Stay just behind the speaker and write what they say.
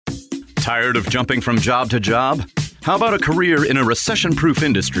Tired of jumping from job to job? How about a career in a recession-proof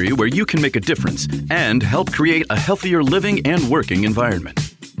industry where you can make a difference and help create a healthier living and working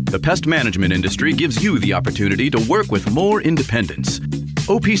environment? The pest management industry gives you the opportunity to work with more independence.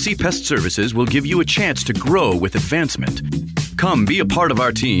 OPC Pest Services will give you a chance to grow with advancement. Come be a part of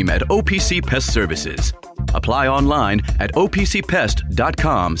our team at OPC Pest Services. Apply online at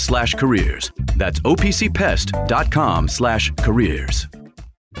opcpest.com/careers. That's opcpest.com/careers.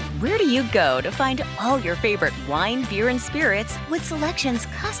 Where do you go to find all your favorite wine, beer, and spirits with selections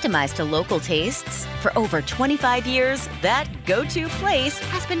customized to local tastes? For over 25 years, that go-to place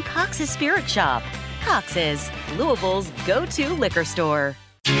has been Cox's Spirit Shop. Cox's, Louisville's go-to liquor store.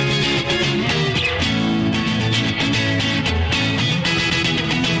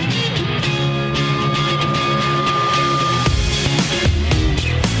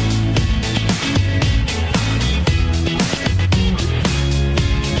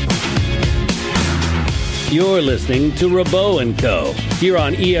 You're listening to Rabaut Co. here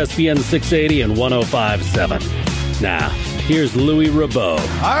on ESPN 680 and 105.7. Now, here's Louis Rabaut.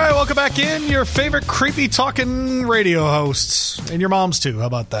 All right, welcome back in. Your favorite creepy talking radio hosts. And your moms, too. How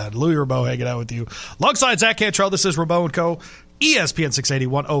about that? Louis Rabaut hanging out with you. Alongside Zach Cantrell, this is Rabaut Co. ESPN 680,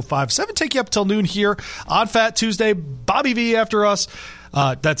 105.7. Take you up till noon here on Fat Tuesday. Bobby V after us.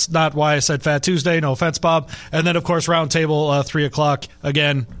 That's not why I said Fat Tuesday. No offense, Bob. And then, of course, Roundtable, 3 o'clock.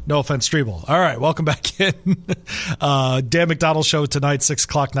 Again, no offense, Strebel. All right, welcome back in. Dan McDonald show tonight, 6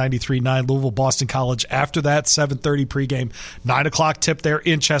 o'clock, 93.9. Louisville, Boston College. After that, 7:30 pregame. 9 o'clock tip there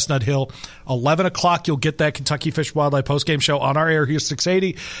in Chestnut Hill. 11 o'clock, you'll get that Kentucky Fish Wildlife postgame show on our air here,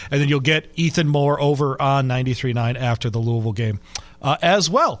 680. And then you'll get Ethan Moore over on 93.9 after the Louisville game as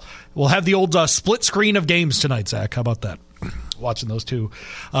well. We'll have the old split screen of games tonight, Zach. How about that? Watching those two,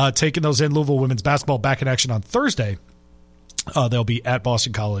 taking those in. Louisville women's basketball back in action on Thursday. They'll be at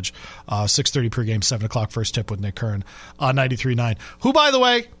Boston College, 6:30 pregame, 7 o'clock first tip with Nick Kern on 93.9. Who, by the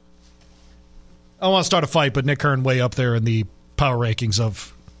way, I don't want to start a fight, but Nick Kern way up there in the power rankings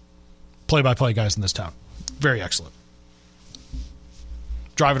of play-by-play guys in this town. Very excellent.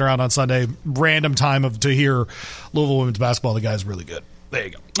 Driving around on Sunday, random time to hear Louisville women's basketball. The guy's really good. There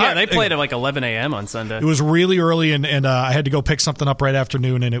you go. Yeah, they played at like 11 a.m. on Sunday. It was really early, and I had to go pick something up right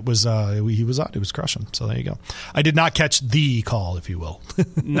afternoon, and it was he was on. It was crushing. So there you go. I did not catch the call, if you will.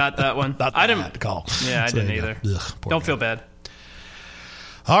 Not that one. Not I that didn't call. Yeah, I didn't either. Don't feel bad.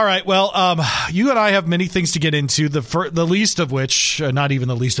 All right. Well, you and I have many things to get into. The least of which, not even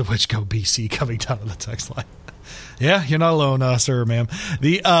the least of which, go BC coming down on the text line. Yeah, you're not alone, sir or ma'am.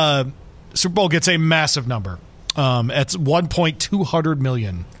 The Super Bowl gets a massive number. It's 1.2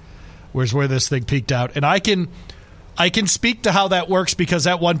 million was where this thing peaked out. And I can speak to how that works because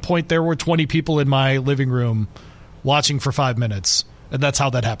at one point there were 20 people in my living room watching for 5 minutes. And that's how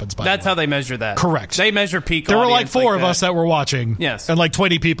that happens. That's how they measure that. Correct. They measure peak There were like audience four of us that were watching. Yes. And like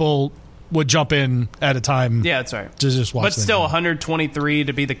 20 people would jump in at a time. Yeah, that's right. To just watch. But still 123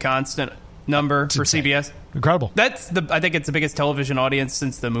 to be the constant number for insane. CBS. Incredible. I think it's the biggest television audience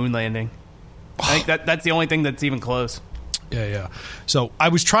since the moon landing. I think that's the only thing that's even close. Yeah. So I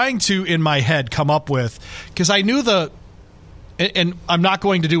was trying to, in my head, come up with, because I knew and I'm not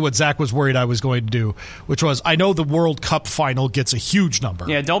going to do what Zach was worried I was going to do, which was I know the World Cup final gets a huge number.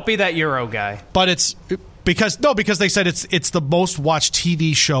 Yeah, don't be that Euro guy. But it's because they said it's the most watched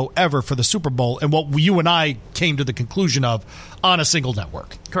TV show ever for the Super Bowl, and what you and I came to the conclusion of on a single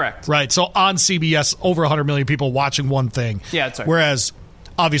network. Correct. Right. So on CBS, over 100 million people watching one thing. Yeah, that's right. Whereas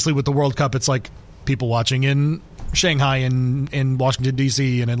obviously with the World Cup, it's like people watching in Shanghai and in Washington,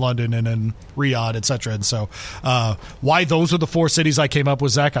 D.C. and in London and in Riyadh, etc. And so why those are the four cities I came up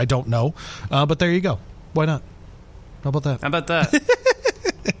with, Zach, I don't know. But there you go. Why not? How about that?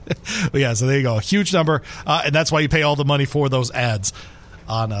 Yeah, so there you go. A huge number. And that's why you pay all the money for those ads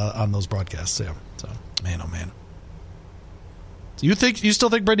on those broadcasts. Yeah. So, man, oh, man. You still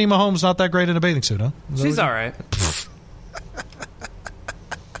think Brittany Mahomes not that great in a bathing suit, huh? She's all right.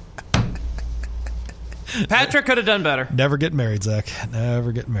 Patrick could have done better. Never get married, Zach.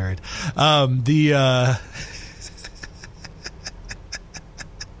 Never get married.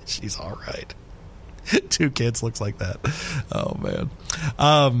 She's all right. 2 kids looks like that. Oh, man.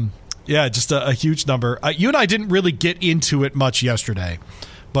 Yeah, just a huge number. You and I didn't really get into it much yesterday,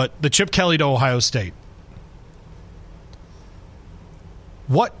 but the Chip Kelly to Ohio State.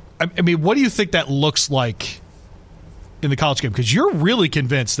 What do you think that looks like in the college game? Because you're really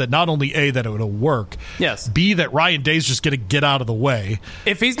convinced that not only A, that it will work, yes, B, that Ryan Day's just going to get out of the way.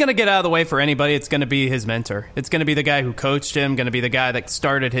 If he's going to get out of the way for anybody, it's going to be his mentor. It's going to be the guy who coached him, going to be the guy that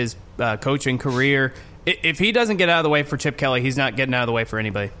started his coaching career. If he doesn't get out of the way for Chip Kelly, he's not getting out of the way for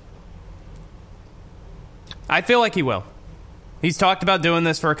anybody. I feel like he will. He's talked about doing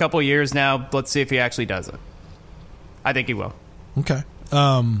this for a couple of years now. Let's see if he actually does it. I think he will. Okay.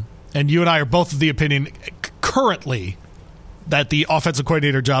 And you and I are both of the opinion currently that the offensive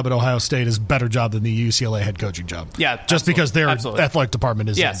coordinator job at Ohio State is a better job than the UCLA head coaching job. Yeah, just absolutely. because their Absolutely. athletic department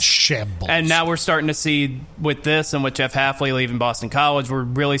is in shambles. And now we're starting to see with this and with Jeff Hafley leaving Boston College, we're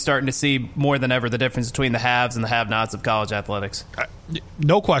really starting to see more than ever the difference between the haves and the have-nots of college athletics.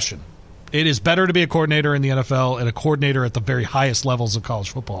 No question. It is better to be a coordinator in the NFL and a coordinator at the very highest levels of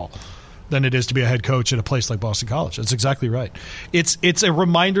college football than it is to be a head coach at a place like Boston College. That's exactly right. It's a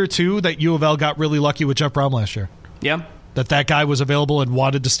reminder, too, that U of L got really lucky with Jeff Brom last year. Yeah. That guy was available and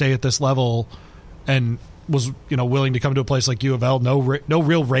wanted to stay at this level and was willing to come to a place like U of L. No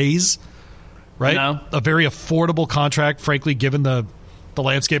real raise, right? No. A very affordable contract, frankly, given the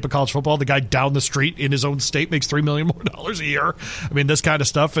landscape of college football. The guy down the street in his own state makes $3 million more a year. I mean, this kind of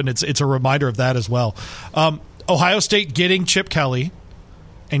stuff, and it's a reminder of that as well. Ohio State getting Chip Kelly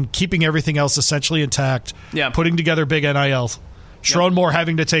and keeping everything else essentially intact, putting together big NIL. Sharon Moore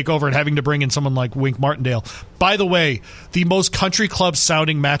having to take over and having to bring in someone like Wink Martindale. By the way, the most country club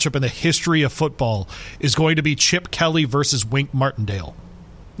sounding matchup in the history of football is going to be Chip Kelly versus Wink Martindale.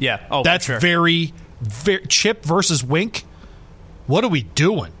 Yeah. Oh, that's for sure. very Chip versus Wink. What are we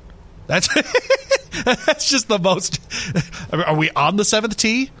doing? That's just the most. Are we on the seventh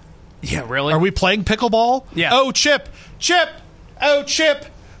tee? Yeah, really? Are we playing pickleball? Yeah. Oh, Chip. Oh, Chip.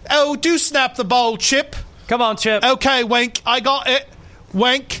 Oh, do snap the ball, Chip. Come on, Chip. Okay, Wink. I got it.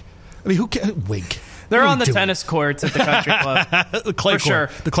 Wink. I mean, who can Wink? They're on the tennis courts at the country club. The clay for court. Sure.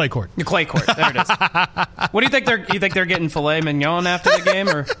 The clay court. The clay court. There it is. What do you think they're getting filet mignon after the game,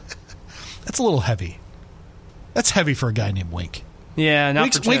 or? That's a little heavy. That's heavy for a guy named Wink. Yeah,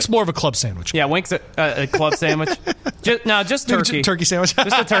 not Wink's more of a club sandwich. Yeah, Wink's a club sandwich. Just turkey. Turkey sandwich.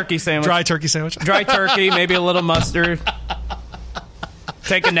 Just a turkey sandwich. Dry turkey sandwich. Dry turkey, maybe a little mustard.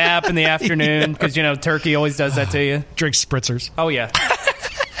 Take a nap in the afternoon because turkey always does that to you. Drink spritzers. Oh yeah.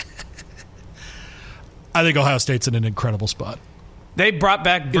 I think Ohio State's in an incredible spot. They brought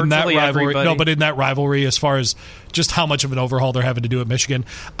back virtually in that rivalry, everybody. No, but in that rivalry, as far as just how much of an overhaul they're having to do at Michigan,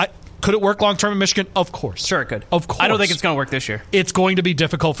 could it work long term in Michigan? Of course. Sure it could. Of course. I don't think it's going to work this year. It's going to be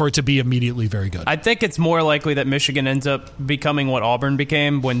difficult for it to be immediately very good. I think it's more likely that Michigan ends up becoming what Auburn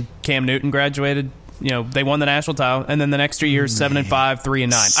became when Cam Newton graduated. They won the national title, and then the next 3 years, 7-5,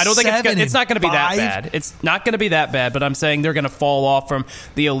 3-9. I don't think it's not going to be that bad. It's not going to be that bad, but I'm saying they're going to fall off from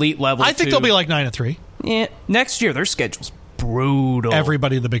the elite level. I think they'll be like 9-3. Yeah, next year their schedule's brutal.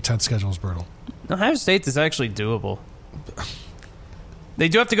 Everybody in the Big Ten schedule is brutal. Ohio State is actually doable. They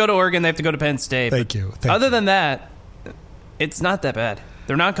do have to go to Oregon. They have to go to Penn State. Thank you. Other than that, it's not that bad.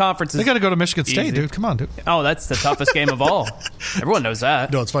 Their non-conferences. They got to go to Michigan State, easy. dude. Come on, dude. Oh, that's the toughest game of all. Everyone knows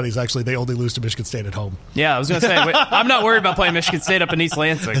that. No, it's funny. It's actually they only lose to Michigan State at home. Yeah, I was going to say, I'm not worried about playing Michigan State up in East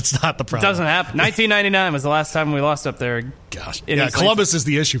Lansing. It's not the problem. It doesn't happen. 1999 was the last time we lost up there. Gosh. Yeah, Columbus is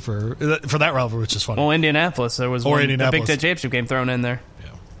the issue for that rivalry, which is funny. Well, Indianapolis. There was a Big Ten championship game thrown in there. Yeah.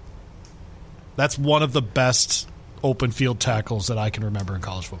 That's one of the best open field tackles that I can remember in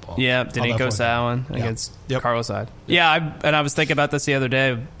college football. Yeah, Danico Sawin against Carlos Hyde. Yeah, I was thinking about this the other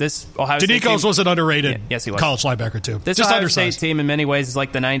day. This Ohio State team was an underrated yes, he was. college linebacker, too. This just Ohio undersized. State team, in many ways, is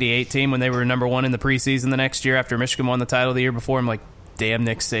like the 98 team when they were number one in the preseason the next year after Michigan won the title the year before. I'm like, damn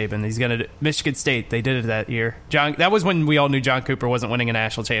Nick Saban. He's going to Michigan State. They did it that year. That was when we all knew John Cooper wasn't winning a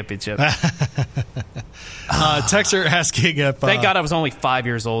national championship. Texter asking if... Thank God I was only 5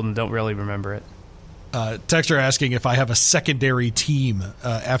 years old and don't really remember it. Texter asking if I have a secondary team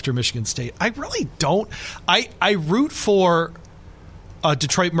after Michigan State. I really don't. I root for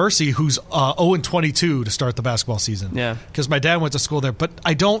Detroit Mercy, who's 0-22 to start the basketball season. Yeah, because my dad went to school there, but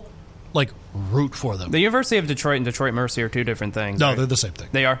I don't root for them. The University of Detroit and Detroit Mercy are two different things. No, right? They're the same thing.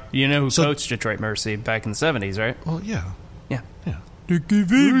 They are. You know who coached Detroit Mercy back in the 70s, right? Well, yeah. Yeah. Dickie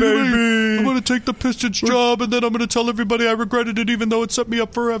V, baby. I'm going to take the Pistons job, and then I'm going to tell everybody I regretted it, even though it set me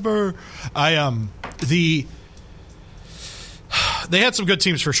up forever. They had some good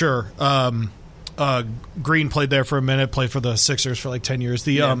teams for sure. Green played there for a minute, played for the Sixers for like 10 years.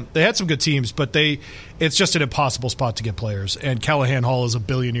 They had some good teams, but it's just an impossible spot to get players. And Callahan Hall is 1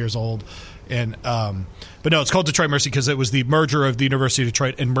 billion years old. And but no, it's called Detroit Mercy because it was the merger of the University of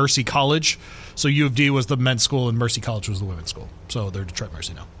Detroit and Mercy College. So U of D was the men's school and Mercy College was the women's school. So they're Detroit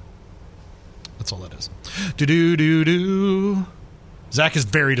Mercy now. That's all that is. Do. Zach is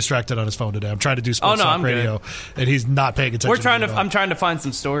very distracted on his phone today. I'm trying to do sports talk radio, good. And he's not paying attention. I'm trying to find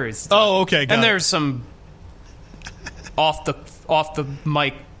some stories. Oh, okay. And there's some off the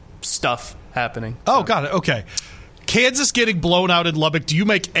mic stuff happening. Oh, got it. Okay. Kansas getting blown out in Lubbock. Do you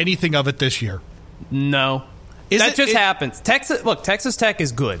make anything of it this year? No. That just happens. Texas Tech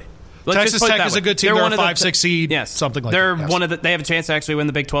is good. Texas Tech is a good team. They're a 5-6 seed. Yes, something like they're that. One of the. They have a chance to actually win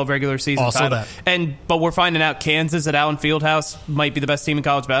the Big 12 regular season title. But we're finding out Kansas at Allen Fieldhouse might be the best team in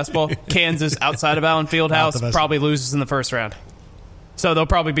college basketball. Kansas outside of Allen Fieldhouse probably loses in the first round. So they'll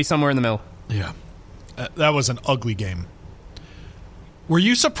probably be somewhere in the middle. Yeah, that was an ugly game. Were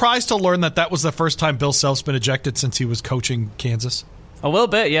you surprised to learn that was the first time Bill Self's been ejected since he was coaching Kansas? A little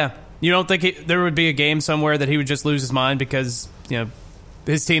bit, yeah. You don't think there would be a game somewhere that he would just lose his mind because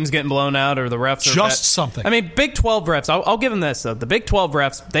his team's getting blown out or the refs are something. I mean, Big 12 refs, I'll give them this, though. The Big 12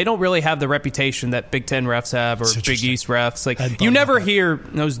 refs, they don't really have the reputation that Big 10 refs have or Big East refs. Like, you never hear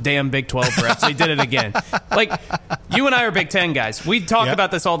those damn Big 12 refs. They did it again. Like, you and I are Big 10 guys. We talk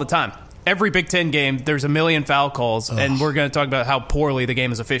about this all the time. Every Big 10 game, there's a million foul calls, and we're going to talk about how poorly the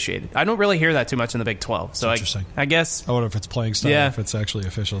game is officiated. I don't really hear that too much in the Big 12. So I guess... I wonder if it's playing style, if it's actually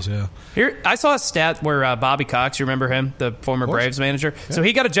officials, Here, I saw a stat where Bobby Cox, you remember him, the former Braves manager? Yeah. So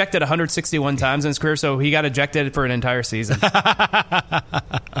he got ejected 161 times in his career, so he got ejected for an entire season.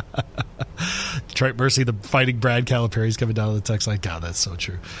 Detroit Mercy, the fighting Brad Calipari's coming down to the text line. God, that's so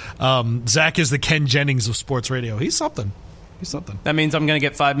true. Zach is the Ken Jennings of sports radio. He's something. That means I'm going to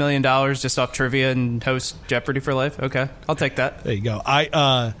get $5 million just off trivia and host Jeopardy for life? Okay, I'll take that. There you go.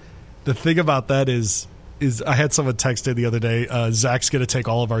 The thing about that is I had someone text in the other day, Zach's going to take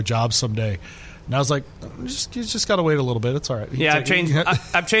all of our jobs someday. And I was like, you just got to wait a little bit. It's all right.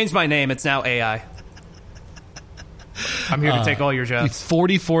 I've changed my name. It's now AI. I'm here to take all your jobs. The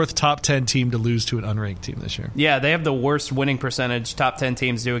 44th top 10 team to lose to an unranked team this year. Yeah, they have the worst winning percentage top 10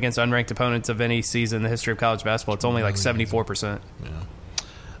 teams do against unranked opponents of any season in the history of college basketball. It's only like 74%.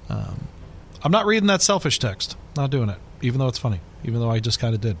 Yeah. I'm not reading that selfish text. Not doing it, even though it's funny, even though I just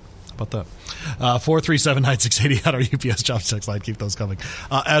kind of did. How about that? 437-9680 on our UPS Jobs text line. Keep those coming.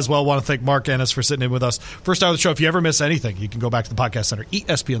 As well, want to thank Mark Ennis for sitting in with us. First hour of the show, if you ever miss anything, you can go back to the podcast center,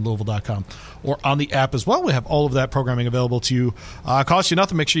 espnlouisville.com, or on the app as well. We have all of that programming available to you. Costs you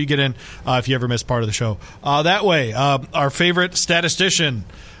nothing. Make sure you get in if you ever miss part of the show. That way, our favorite statistician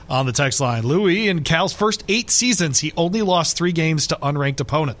on the text line, Louis, in Cal's first 8 seasons, he only lost 3 games to unranked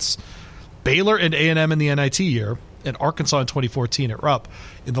opponents. Baylor and A&M in the NIT year, and Arkansas in 2014 at Rupp.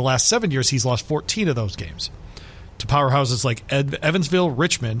 In the last 7 years, he's lost 14 of those games to powerhouses like Evansville,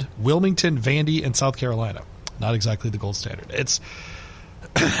 Richmond, Wilmington, Vandy, and South Carolina. Not exactly the gold standard.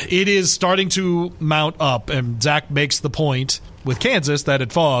 It is starting to mount up, and Zach makes the point with Kansas that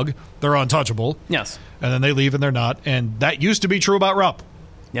at Fogg, they're untouchable. Yes. And then they leave and they're not, and that used to be true about Rupp.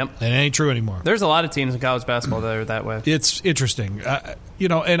 Yep. And it ain't true anymore. There's a lot of teams in college basketball that are that way. It's interesting.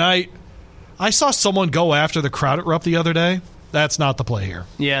 And I saw someone go after the crowd at Rupp the other day. That's not the play here.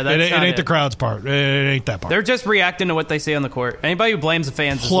 Yeah, it ain't the crowd's part. It ain't that part. They're just reacting to what they see on the court. Anybody who blames the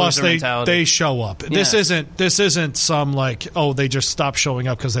fans is loser mentality. They show up. Yeah. This isn't some they just stopped showing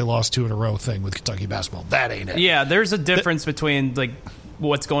up because they lost 2 in a row thing with Kentucky basketball. That ain't it. Yeah, there's a difference between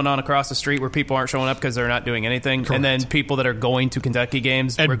what's going on across the street where people aren't showing up because they're not doing anything, correct, and then people that are going to Kentucky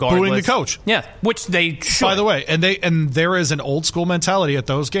games and regardless. Booing the coach. Yeah, which they should. By the way, and there is an old school mentality at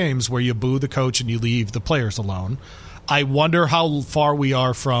those games where you boo the coach and you leave the players alone. I wonder how far we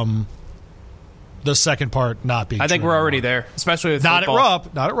are from the second part not being. I think we're already there, especially with not football.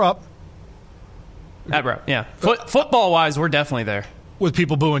 Not at Rupp. At Rupp, yeah. Football wise, we're definitely there. With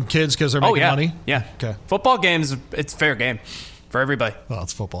people booing kids because they're making money. Yeah. Okay. Football games, it's fair game for everybody. Well,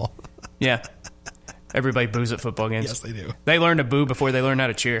 it's football. Yeah. Everybody boos at football games. Yes, they do. They learn to boo before they learn how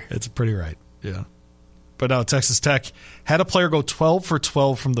to cheer. It's pretty right. Yeah. But no, Texas Tech had a player go 12 for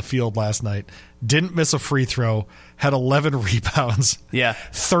 12 from the field last night. Didn't miss a free throw. Had 11 rebounds. Yeah.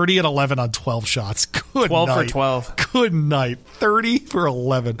 30 and 11 on 12 shots. Good 12 night. for 12. Good night. 30 for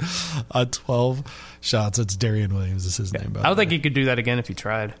 11 on 12 shots. That's Darian Williams is his name. I don't think he could do that again if he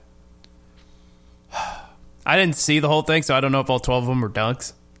tried. I didn't see the whole thing, so I don't know if all 12 of them were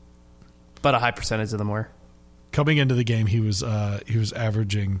dunks. But a high percentage of them were. Coming into the game, he was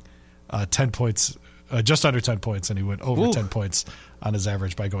averaging 10 points. Just under 10 points, and he went over 10 points on his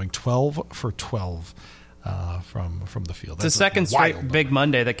average by going 12 for 12 from the field. It's the second straight Big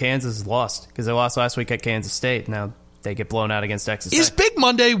Monday that Kansas lost because they lost last week at Kansas State. Now they get blown out against Texas Tech. Is Big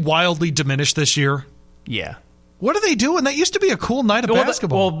Monday wildly diminished this year? Yeah. What are they doing? That used to be a cool night of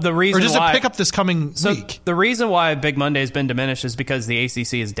basketball. The reason or does it pick up this coming week? The reason why Big Monday has been diminished is because the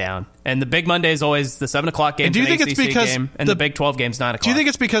ACC is down, and the Big Monday is always the 7 o'clock game. And do you think it's because game, and the Big 12 game's 9 o'clock? Do you think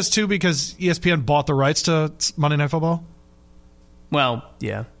it's because ESPN bought the rights to Monday Night Football? Well,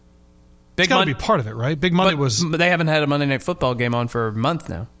 yeah, it's got to be part of it, right? Big Monday but they haven't had a Monday Night Football game on for a month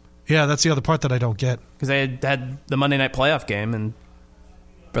now. Yeah, that's the other part that I don't get. Because they had the Monday Night playoff game, and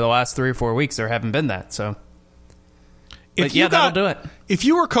for the last 3 or 4 weeks there haven't been that. So that'll do it. If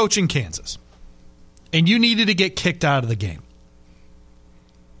you were coaching Kansas and you needed to get kicked out of the game,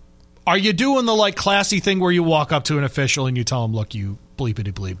 are you doing the classy thing where you walk up to an official and you tell him, look, you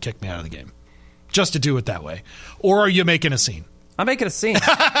bleepity bleep, kick me out of the game, just to do it that way? Or are you making a scene? I'm making a scene.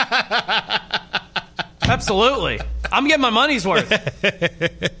 Absolutely. I'm getting my money's worth.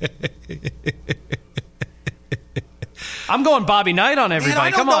 I'm going Bobby Knight on everybody. Man,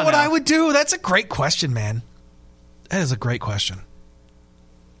 I don't Come know on what now. I would do. That's a great question, man. That is a great question.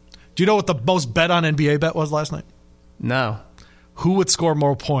 Do you know what the most bet on NBA bet was last night? No. Who would score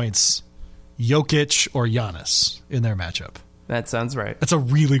more points, Jokic or Giannis, in their matchup? That sounds right. That's a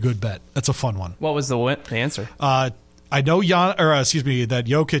really good bet. That's a fun one. What was the answer? I know that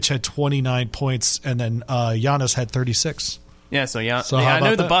Jokic had 29 points, and then Giannis had 36. Yeah, so I how knew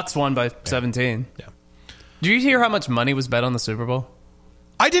about the that? Bucks won by 17. Yeah. Did you hear how much money was bet on the Super Bowl?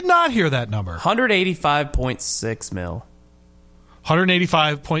 I did not hear that number. 185.6 mil.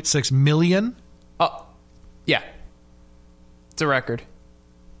 185.6 million? Oh, yeah. It's a record.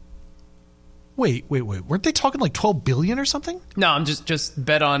 Wait. Weren't they talking like 12 billion or something? No, I'm just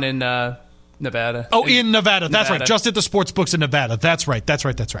bet on in Nevada. Oh, in Nevada. That's Nevada. right. Just at the sports books in Nevada. That's right.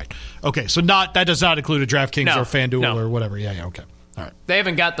 Okay, so that does not include a DraftKings or FanDuel or whatever. Yeah, okay. All right. They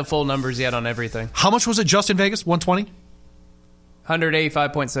haven't got the full numbers yet on everything. How much was it just in Vegas? 120?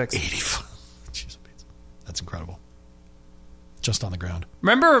 185.6. 85. Jeez, that's incredible. Just on the ground.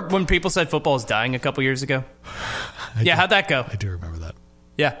 Remember when people said football is dying a couple years ago? How'd that go? I do remember that.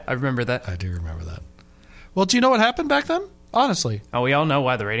 Yeah, I remember that. I do remember that. Well, do you know what happened back then? Honestly. Oh, we all know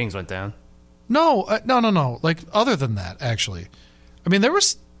why the ratings went down. No. Like, other than that, actually. I mean, there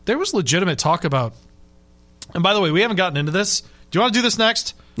was legitimate talk about... And by the way, we haven't gotten into this. Do you want to do this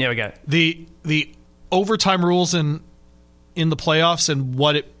next? Yeah, we got it. The overtime rules in the playoffs and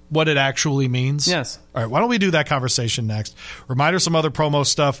what it actually means? Yes. All right, why don't we do that conversation next? Reminder, some other promo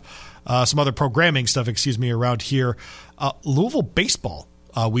stuff, some other programming stuff, around here. Louisville baseball.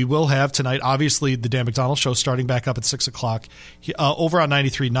 We will have tonight, obviously, the Dan McDonald Show starting back up at 6 o'clock over on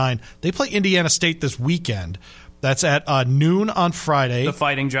 93.9. They play Indiana State this weekend. That's at noon on Friday. The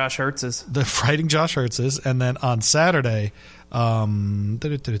Fighting Josh Hertzes. And then on Saturday, they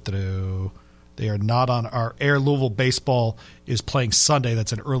are not on our air. Louisville baseball is playing Sunday.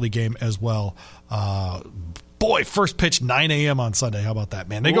 That's an early game as well. First pitch 9 a.m. on Sunday. How about that,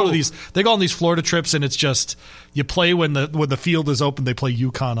 man? They go on these Florida trips, and it's just you play when the field is open. They play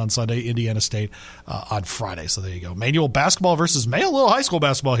UConn on Sunday, Indiana State on Friday. So there you go. Manual basketball versus Mayo Little high school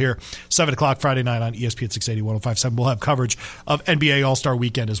basketball here, 7 o'clock Friday night on ESPN 680 1057. We'll have coverage of NBA All-Star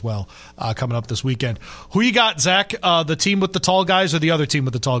Weekend as well coming up this weekend. Who you got, Zach? The team with the tall guys or the other team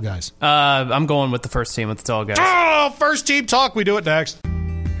with the tall guys? I'm going with the first team with the tall guys. Oh, first team talk. We do it next.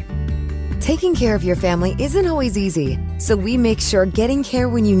 Taking care of your family isn't always easy, so we make sure getting care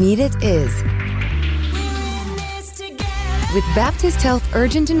when you need it is. With Baptist Health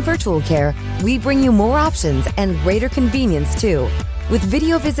Urgent and Virtual Care, we bring you more options and greater convenience, too. With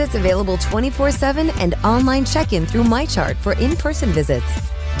video visits available 24/7 and online check-in through MyChart for in-person visits.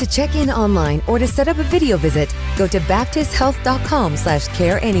 To check in online or to set up a video visit, go to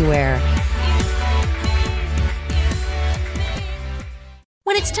baptisthealth.com/careanywhere.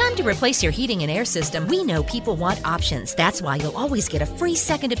 When it's time to replace your heating and air system, we know people want options. That's why you'll always get a free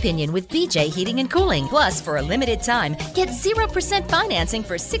second opinion with BJ Heating and Cooling. Plus, for a limited time, get 0% financing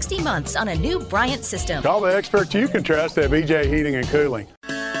for 60 months on a new Bryant system. Call the experts you can trust at BJ Heating and Cooling.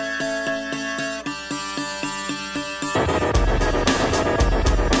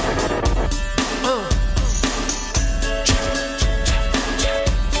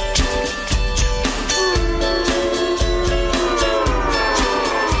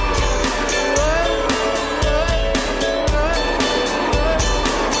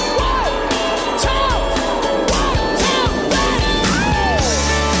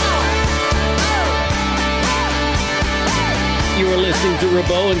 To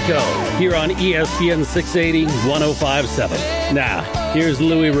Rabaut Co. here on ESPN 680 1057. Now, here's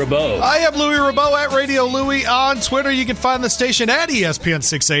Louis Rabaut. I am Louis Rabaut at Radio Louis on Twitter. You can find the station at ESPN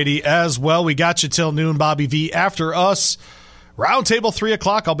 680 as well. We got you till noon. Bobby V after us. Roundtable 3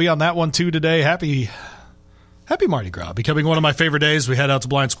 o'clock. I'll be on that one too today. Happy Mardi Gras, becoming one of my favorite days. We head out to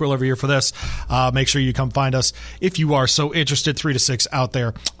Blind Squirrel every year for this. Make sure you come find us if you are so interested, 3 to 6 out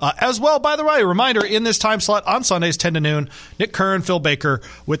there. As well, by the way, a reminder, in this time slot on Sundays, 10 to noon, Nick Curran, Phil Baker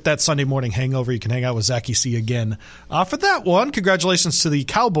with that Sunday morning hangover. You can hang out with Zachy C again. For that one, congratulations to the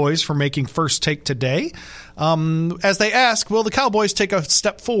Cowboys for making first take today. As they ask, will the Cowboys take a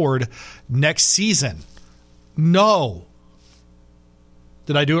step forward next season? No.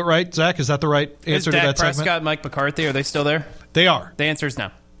 Did I do it right, Zach? Is that the right answer to that Dak Prescott, segment? Mike McCarthy, are they still there? They are. The answer is no.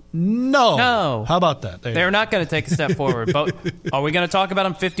 No. How about that? They're not going to take a step forward. But are we going to talk about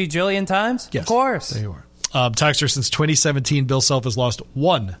them 50 jillion times? Yes. Of course. There you are. Texter, since 2017, Bill Self has lost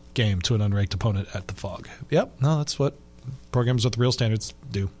one game to an unranked opponent at the Fog. Yep. No, that's what programs with real standards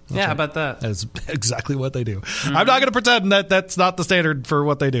do. That's how right. about that? That's exactly what they do. Mm-hmm. I'm not going to pretend that that's not the standard for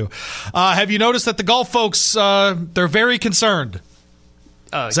what they do. Have you noticed that the golf folks, they're very concerned?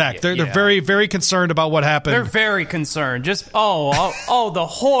 Zach, they're very, very concerned about what happened. They're very concerned. Just, the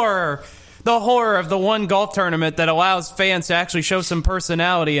horror. The horror of the one golf tournament that allows fans to actually show some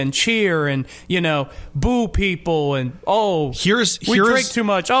personality and cheer and, boo people and, we drink too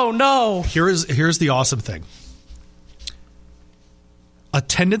much. Oh, no. Here's the awesome thing.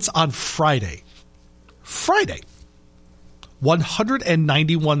 Attendance on Friday,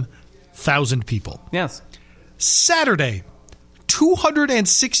 191,000 people. Yes. Saturday,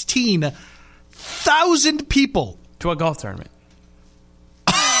 216,000 people. To a golf tournament.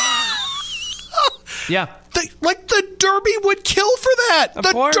 Yeah. The Derby would kill for that. Of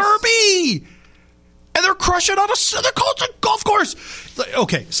course. Derby. And they're crushing on a golf course.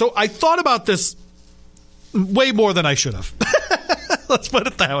 Okay, so I thought about this way more than I should have. Let's put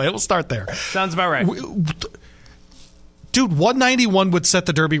it that way. We'll start there. Sounds about right. Dude, 191 would set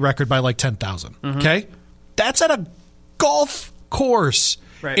the Derby record by like 10,000. Mm-hmm. Okay? That's at a golf course.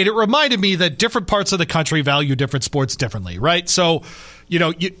 Right. And it reminded me that different parts of the country value different sports differently, right? So,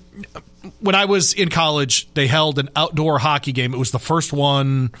 when I was in college, they held an outdoor hockey game. It was the first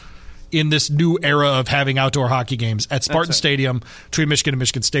one in this new era of having outdoor hockey games at Spartan Stadium between Michigan and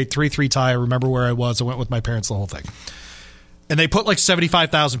Michigan State. 3-3 tie. I remember where I was. I went with my parents, the whole thing. And they put like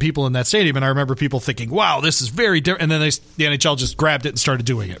 75,000 people in that stadium, and I remember people thinking, wow, this is very different. And then the NHL just grabbed it and started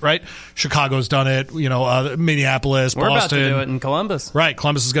doing it, right? Chicago's done it, Minneapolis, We're Boston. We're about to do it in Columbus. Right,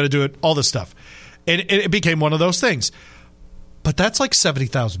 Columbus is going to do it, all this stuff. And it became one of those things. But that's like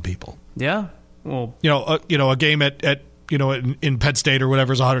 70,000 people. Yeah. Well, a game at in Penn State or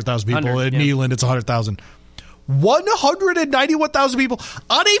whatever is 100,000 people. At Neyland, it's 100,000. 191,000 people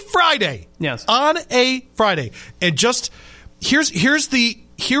on a Friday. Yes. On a Friday. And just here is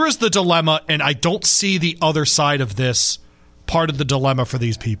the dilemma, and I don't see the other side of this part of the dilemma for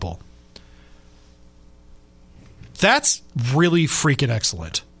these people. That's really freaking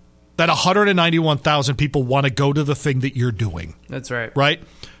excellent. That 191,000 people want to go to the thing that you're doing. That's right. Right?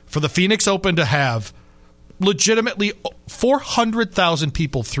 For the Phoenix Open to have legitimately 400,000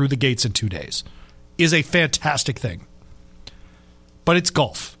 people through the gates in 2 days is a fantastic thing. But it's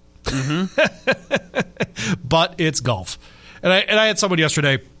golf. Mm-hmm. But it's golf. And I had someone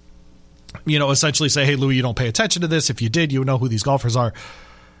yesterday, essentially say, hey, Louie, you don't pay attention to this. If you did, you know who these golfers are.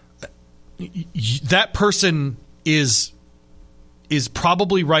 That person is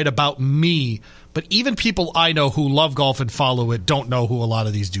probably right about me, but even people I know who love golf and follow it don't know who a lot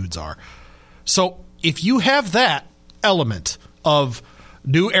of these dudes are. So if you have that element of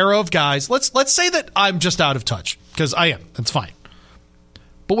new era of guys, let's say that I'm just out of touch, because I am. That's fine.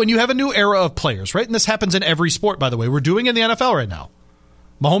 But when you have a new era of players, right, and this happens in every sport, by the way, we're doing it in the NFL right now.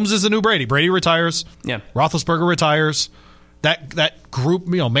 Mahomes is the new Brady. Brady retires. Yeah. Roethlisberger retires. That group,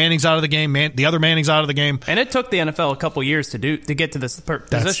 Manning's out of the game. The other Manning's out of the game. And it took the NFL a couple years to get to this position.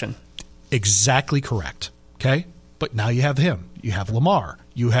 That's exactly correct. Okay? But now you have him. You have Lamar.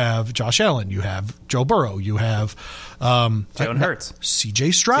 You have Josh Allen. You have Joe Burrow. You have Jalen Hurts.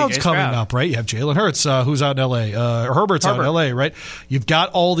 C.J. Stroud's coming up, right? You have Jalen Hurts, who's out in L.A. Herbert's out in L.A., right? You've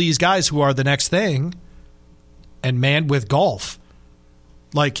got all these guys who are the next thing. And, man, with golf,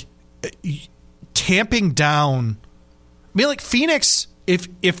 like, tamping down – I mean, like Phoenix,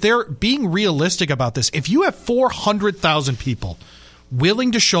 if they're being realistic about this, if you have 400,000 people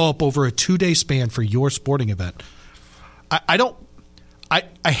willing to show up over a 2-day span for your sporting event, I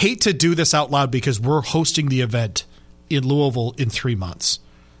hate to do this out loud because we're hosting the event in Louisville in 3 months.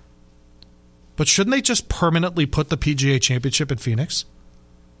 But shouldn't they just permanently put the PGA Championship in Phoenix?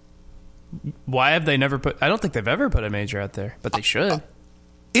 Why have they never I don't think they've ever put a major out there, but they should.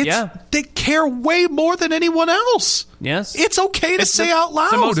 They care way more than anyone else. Yes. It's okay to say out loud.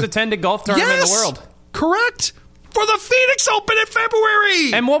 It's the most attended golf tournament in the world. Correct. For the Phoenix Open in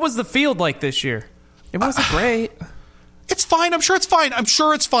February. And what was the field like this year? It wasn't great. It's fine. I'm sure it's fine.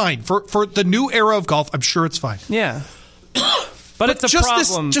 For the new era of golf, I'm sure it's fine. Yeah. But it's a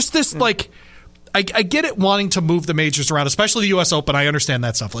problem. I get it wanting to move the majors around, especially the U.S. Open. I understand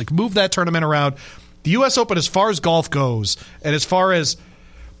that stuff. Like, move that tournament around. The U.S. Open, as far as golf goes, and as far as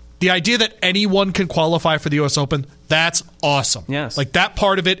the idea that anyone can qualify for the U.S. Open, that's awesome. Yes. Like, that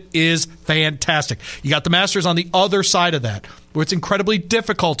part of it is fantastic. You got the Masters on the other side of that. where it's incredibly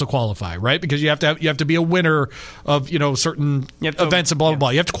difficult to qualify, right? Because you have to be a winner of certain events and blah blah blah.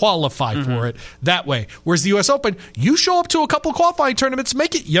 You have to qualify for it that way. Whereas the U.S. Open, you show up to a couple of qualifying tournaments,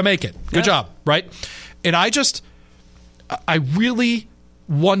 you make it. Good job, right? And I really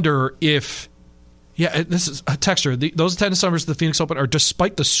wonder if. Yeah, this is a texter. Those attendance numbers of the Phoenix Open are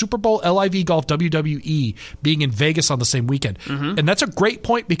despite the Super Bowl, LIV Golf, WWE being in Vegas on the same weekend. And that's a great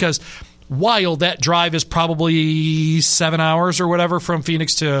point because while that drive is probably 7 hours or whatever from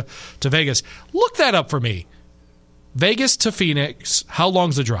Phoenix to Vegas, look that up for me. Vegas to Phoenix, how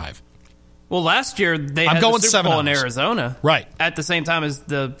long's the drive? Well, last year they had the Super Bowl in Arizona, right, at the same time as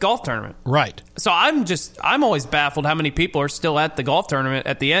the golf tournament, right. So I'm always baffled how many people are still at the golf tournament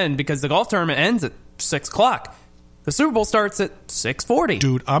at the end because the golf tournament ends at 6 o'clock. The Super Bowl starts at 6:40.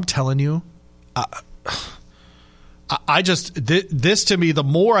 Dude, I'm telling you, this to me, the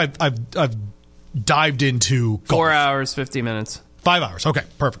more I've dived into golf. 4 hours, 50 minutes, 5 hours. Okay,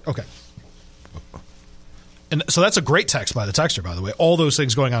 perfect. Okay. And so that's a great text by the texter, by the way. All those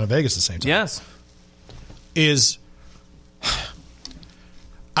things going on in Vegas at the same time. Yes.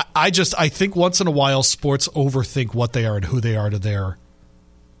 I think once in a while sports overthink what they are and who they are to their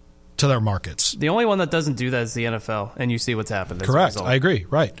markets. The only one that doesn't do that is the NFL, and you see what's happened. Correct. I agree.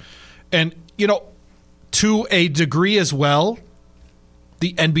 Right. And, to a degree as well,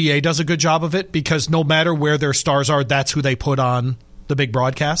 the NBA does a good job of it because no matter where their stars are, that's who they put on the big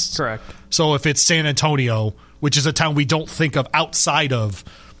broadcasts. Correct. So if it's San Antonio, which is a town we don't think of outside of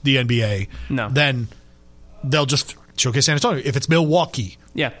the NBA, then they'll just showcase San Antonio. If it's Milwaukee,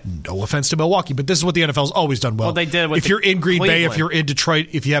 no offense to Milwaukee, but this is what the NFL's always done well. Well, they did. If you're in Green Bay, if you're in Detroit,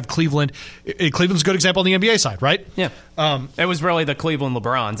 if you have Cleveland, Cleveland's a good example on the NBA side, right? Yeah. It was really the Cleveland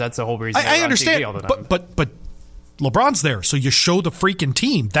LeBrons. That's the whole reason. I understand, TV all the time. but LeBron's there, so you show the freaking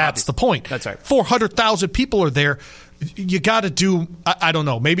team. That's the point. That's right. 400,000 people are there. You got to do. I don't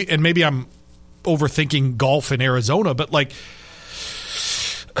know. Maybe I'm overthinking golf in Arizona, but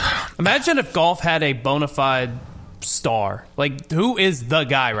imagine if golf had a bona fide star. Who is the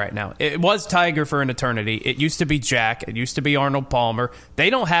guy right now? It was Tiger for an eternity. It used to be Jack. It used to be Arnold Palmer.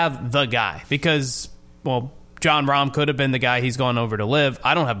 They don't have the guy because, well, Jon Rahm could have been the guy. He's gone over to LIV.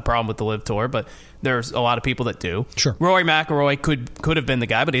 I don't have a problem with the LIV Tour, but there's a lot of people that do. Sure. Rory McIlroy could have been the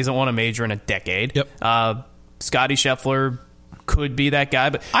guy, but he hasn't won a major in a decade. Yep. Scotty Scheffler could be that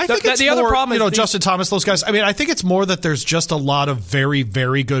guy, but I think it's the more, other problem is Justin Thomas, those guys. I mean, I think it's more that there's just a lot of very,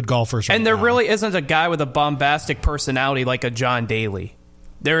 very good golfers right and there now. really isn't a guy with a bombastic personality like a John Daly.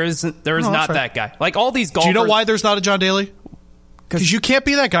 There is not right. that guy. All these golfers. Do you know why there's not a John Daly? Because you can't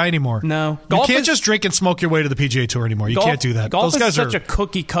be that guy anymore. No. You can't just drink and smoke your way to the PGA Tour anymore. You can't do that. Golf those guys is such a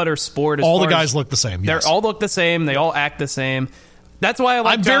cookie-cutter sport. All the guys look the same. They all look the same. They all act the same. That's why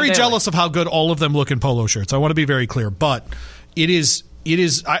I'm very jealous of how good all of them look in polo shirts. I want to be very clear. But it is.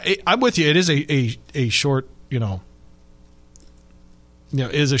 I'm with you. It is a short, it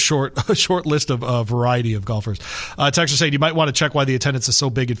is a short list of variety of golfers. Texter saying you might want to check why the attendance is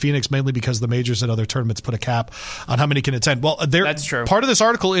so big in Phoenix, mainly because the majors and other tournaments put a cap on how many can attend. Well, that's true. Part of this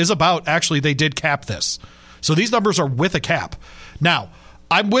article is about actually they did cap this, so these numbers are with a cap. Now,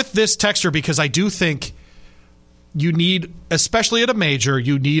 I'm with this texter because I do think you need, especially at a major,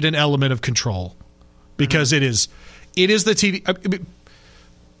 you need an element of control because it is the TV.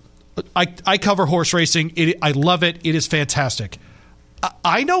 I cover horse racing. I love it. It is fantastic.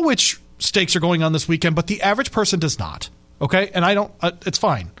 I know which stakes are going on this weekend, but the average person does not. Okay? And I don't, it's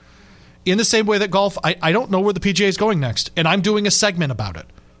fine. In the same way that golf, I don't know where the PGA is going next, and I'm doing a segment about it.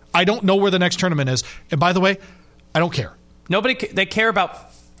 I don't know where the next tournament is. And by the way, I don't care. They care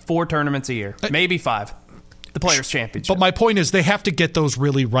about 4 tournaments a year, maybe 5. The Players' Championship. But my point is they have to get those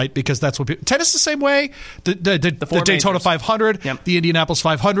really right because that's what tennis the same way. The Daytona majors. 500, Yep. the Indianapolis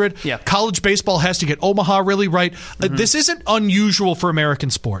 500. Yeah. College baseball has to get Omaha really right. This isn't unusual for American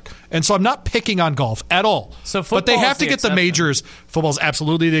sport. And so I'm not picking on golf at all. So but they have to the get exception. the majors. Football's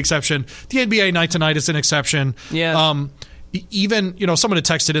absolutely the exception. The NBA night to night is an exception. Yeah. Even, someone had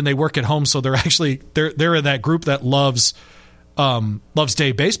texted in they work at home, so they're in that group that loves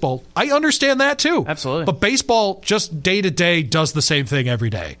day baseball. I understand that too. Absolutely. But baseball just day to day does the same thing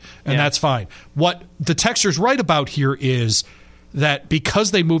every day. And that's fine. What the texter's right about here is that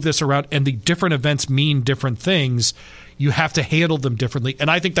because they move this around and the different events mean different things, you have to handle them differently.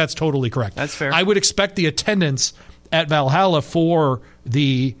 And I think that's totally correct. That's fair. I would expect the attendance at Valhalla for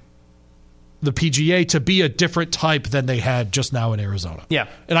the PGA to be a different type than they had just now in Arizona. Yeah.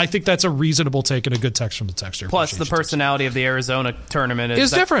 And I think that's a reasonable take and a good text from the texter. Plus, the personality of the Arizona tournament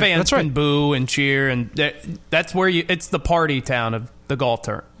is different. Fans That's right. can boo and cheer, and that's where it's the party town of the golf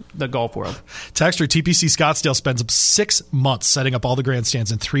the golf world. Texter TPC Scottsdale spends 6 months setting up all the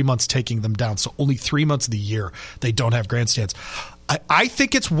grandstands and 3 months taking them down. So only 3 months of the year they don't have grandstands. I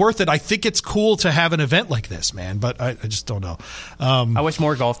think it's worth it. I think it's cool to have an event like this, man, but I just don't know. I wish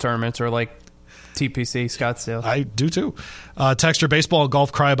more golf tournaments are like TPC Scottsdale. I do too. Texter baseball and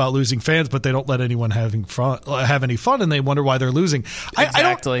golf cry about losing fans, but they don't let anyone have any fun, and they wonder why they're losing.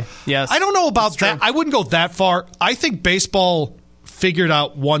 Exactly. Yes. I don't know about that. I wouldn't go that far. I think baseball figured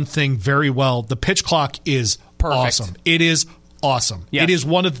out one thing very well. The pitch clock is awesome. It is awesome. Yes. It is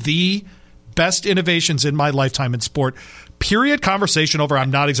one of the best innovations in my lifetime in sport. Period. Conversation over. I'm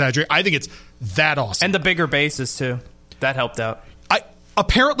not exaggerating. I think it's that awesome. And the bigger bases, too. That helped out.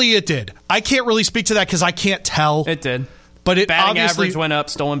 Apparently it did. I can't really speak to that because I can't tell. It did. But it batting obviously average went up,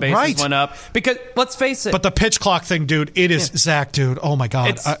 stolen bases went up. Because let's face it. But the pitch clock thing, dude, it is Zach, dude. Oh my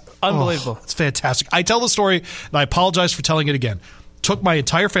God, it's unbelievable. It's fantastic. I tell the story, and I apologize for telling it again. Took my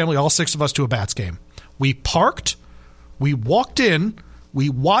entire family, all 6 of us, to a Bats game. We parked. We walked in. We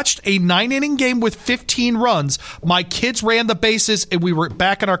watched a 9-inning game with 15 runs. My kids ran the bases, and we were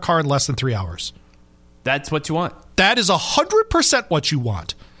back in our car in less than 3 hours. That's what you want. That is 100% what you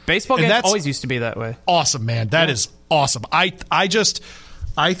want. Baseball games always used to be that way. Awesome, man. That is awesome. I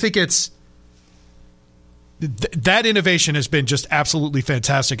think it's that innovation has been just absolutely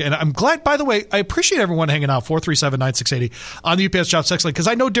fantastic. And I'm glad, by the way, I appreciate everyone hanging out, 437-9680 on the UPS Job Sex Line, because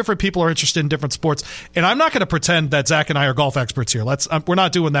I know different people are interested in different sports. And I'm not going to pretend that Zach and I are golf experts here. We're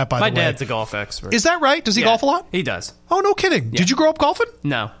not doing that, by the way. My dad's a golf expert. Is that right? Does he golf a lot? He does. Oh, no kidding. Yeah. Did you grow up golfing?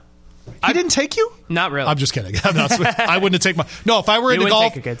 No. He didn't take you? Not really. I'm just kidding. I wouldn't have taken no, if I were into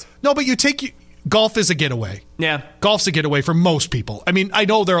golf. Take your kids. No, but golf is a getaway. Yeah. Golf's a getaway for most people. I mean, I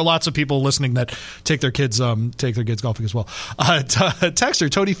know there are lots of people listening that take their kids golfing as well. Texter,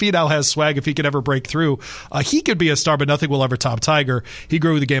 Tony Finau has swag if he could ever break through. He could be a star, but nothing will ever top Tiger. He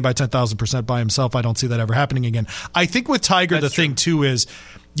grew the game by 10,000% by himself. I don't see that ever happening again. I think with Tiger, the thing too is,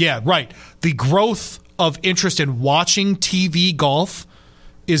 the growth of interest in watching TV golf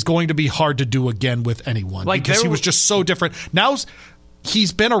is going to be hard to do again with anyone because he was just so different. Now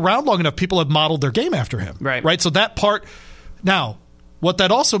he's been around long enough, people have modeled their game after him. Right? So that part, now, what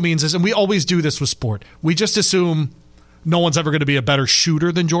that also means is, and we always do this with sport, we just assume no one's ever going to be a better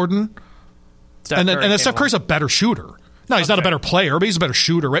shooter than Jordan. And then Steph Curry's a better shooter. No, he's not a better player, but he's a better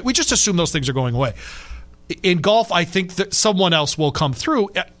shooter, right? We just assume those things are going away. In golf, I think that someone else will come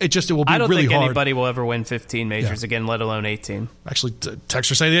through. It will be really hard. I don't think anybody will ever win 15 majors again, let alone 18. Actually,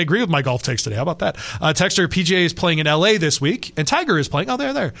 Texter say they agree with my golf takes today. How about that? Texter, PGA is playing in L.A. this week, and Tiger is playing. Oh,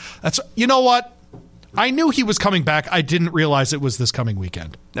 there. You know what? I knew he was coming back. I didn't realize it was this coming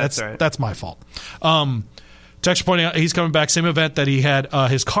weekend. That's right. That's my fault. Texter pointing out he's coming back, same event that he had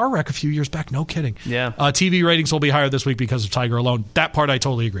his car wreck a few years back. No kidding. Yeah. TV ratings will be higher this week because of Tiger alone. That part I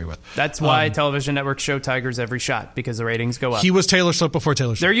totally agree with. That's why television networks show Tiger's every shot, because the ratings go up. He was Taylor Swift before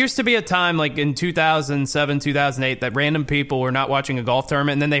Taylor Swift. There used to be a time, like in 2007, 2008, that random people were not watching a golf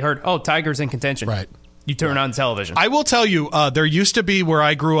tournament, and then they heard, Tiger's in contention. Right. You turn on television. I will tell you, there used to be, where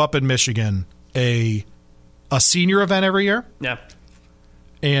I grew up in Michigan, a senior event every year. Yeah.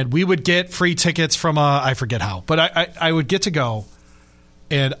 And we would get free tickets from I forget how, but I would get to go,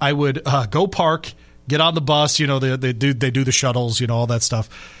 and I would go park, get on the bus. You know, they do the shuttles, you know, all that stuff.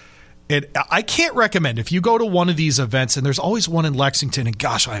 And I can't recommend, if you go to one of these events, and there's always one in Lexington, and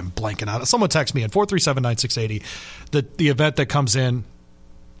gosh, I am blanking out. Someone text me at 437-9680 the event that comes in.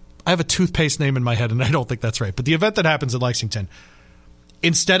 I have a toothpaste name in my head, and I don't think that's right. But the event that happens in Lexington,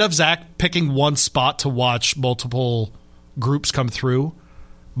 instead of Zach picking one spot to watch multiple groups come through,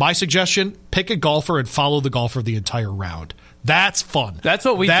 my suggestion, pick a golfer and follow the golfer the entire round. That's fun. That's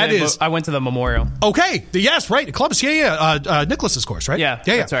what we did. I went to the Memorial. Okay. Yes, right. Columbus. Yeah. Nicholas's course, right? Yeah,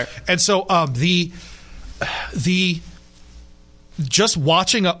 that's right. And so the just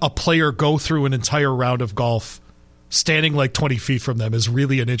watching a player go through an entire round of golf standing like 20 feet from them is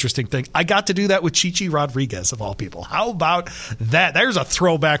really an interesting thing. I got to do that with Chichi Rodriguez, of all people. How about that? There's a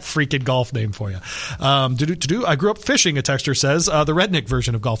throwback freaking golf name for you. I grew up fishing, a texter says. The redneck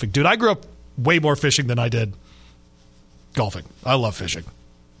version of golfing. Dude, I grew up way more fishing than I did golfing. I love fishing.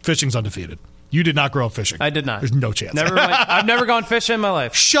 Fishing's undefeated. You did not grow up fishing. I did not. There's no chance. I've never gone fishing in my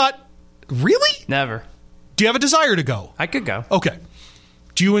life. Really? Never. Do you have a desire to go? I could go. Okay.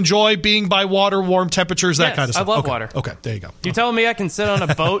 Do you enjoy being by water, warm temperatures, that kind of stuff? I love water. Okay, there you go. You're telling me I can sit on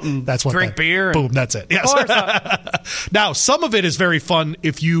a boat and drink beer? Boom, that's it. Yes. Of course. Now, some of it is very fun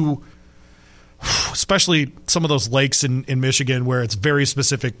if you, especially some of those lakes in Michigan where it's very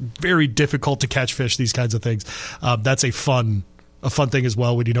specific, very difficult to catch fish, these kinds of things. That's a fun thing as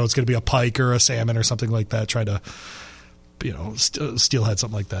well when you know it's going to be a pike or a salmon or something like that. Try to steelhead,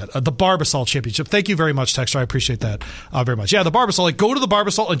 something like that. The Barbasol Championship. Thank you very much, Texter. I appreciate that very much. Yeah, the Barbasol. Like, go to the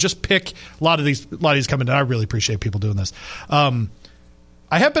Barbasol and just pick a lot of these coming in. I really appreciate people doing this. I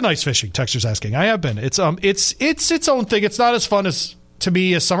have been ice fishing. Texter's asking. I have been. It's its own thing. It's not as fun to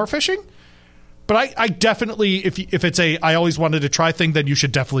me as summer fishing. But I definitely, if it's I always wanted to try thing, then you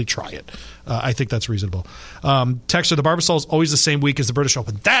should definitely try it. I think that's reasonable. Texter, the Barbasol is always the same week as the British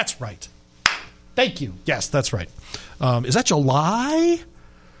Open. That's right. Thank you. Yes, that's right. Is that July?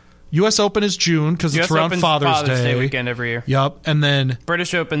 U.S. Open is June because it's around Father's Day weekend every year. Yep, and then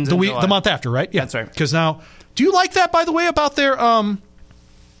British Open's the month after, right? Yeah, that's right. Because now, do you like that? By the way, about their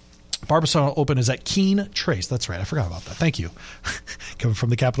Barbasol Open is at Keene Trace. That's right. I forgot about that. Thank you. Coming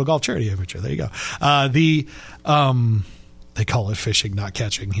from the Capital Golf Charity Amateur. There you go. They call it fishing, not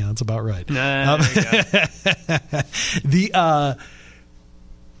catching. Yeah, that's about right.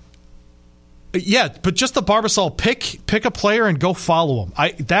 Yeah, but just the Barbasol, pick a player and go follow them.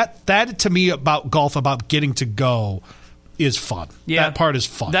 That to me about golf, about getting to go, is fun. Yeah, that part is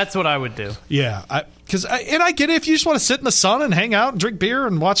fun. That's what I would do. Yeah, I get it. If you just want to sit in the sun and hang out and drink beer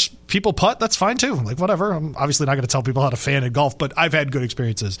and watch people putt, that's fine too. Like, whatever. I'm obviously not going to tell people how to fan in golf, but I've had good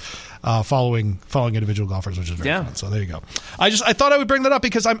experiences following individual golfers, which is very fun. So there you go. I thought I would bring that up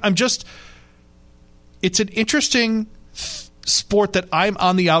because I'm just. It's an interesting sport that I'm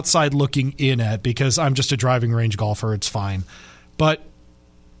on the outside looking in at because I'm just a driving range golfer. It's fine, but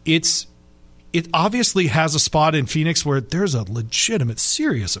it obviously has a spot in Phoenix where there's a legitimate,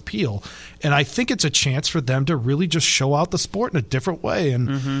 serious appeal. And I think it's a chance for them to really just show out the sport in a different way.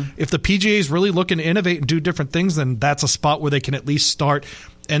 And if the PGA is really looking to innovate and do different things, then that's a spot where they can at least start.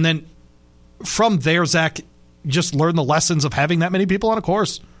 And then from there, Zach, just learn the lessons of having that many people on a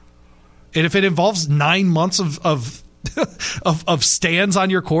course. And if it involves 9 months of stands on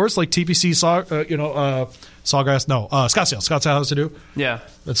your course, like TPC Sawgrass, Scottsdale has to do. Yeah.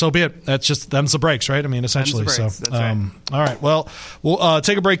 And so be it. That's just them's the breaks, right? I mean, essentially. So, that's right. All right. Well, we'll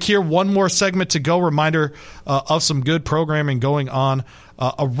take a break here. One more segment to go. Reminder of some good programming going on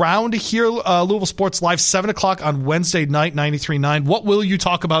around here. Louisville Sports Live, 7 o'clock on Wednesday night, 93.9. What will you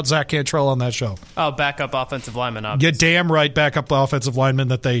talk about, Zach Cantrell, on that show? Oh, backup offensive lineman, obviously. You're damn right, backup offensive lineman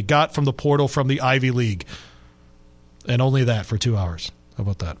that they got from the portal from the Ivy League. And only that for 2 hours. How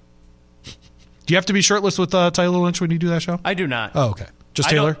about that? Do you have to be shirtless with Tyler Lynch when you do that show? I do not. Oh, okay. Just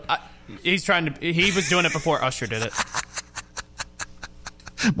Taylor? He was doing it before Usher did it.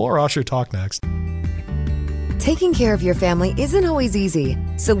 More Usher talk next. Taking care of your family isn't always easy,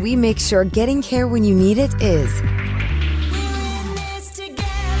 so we make sure getting care when you need it is.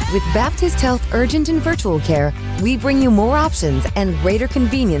 With Baptist Health Urgent and Virtual Care, we bring you more options and greater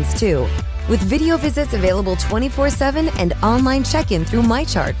convenience, too. With video visits available 24/7 and online check-in through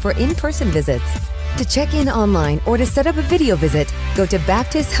MyChart for in-person visits. To check in online or to set up a video visit, go to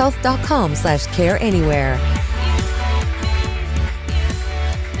baptisthealth.com/careanywhere.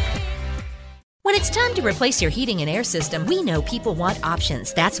 When it's time to replace your heating and air system, we know people want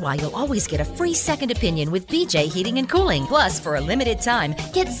options. That's why you'll always get a free second opinion with BJ Heating and Cooling. Plus, for a limited time,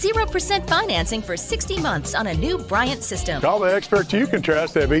 get 0% financing for 60 months on a new Bryant system. Call the experts you can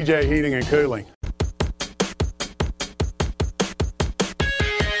trust at BJ Heating and Cooling.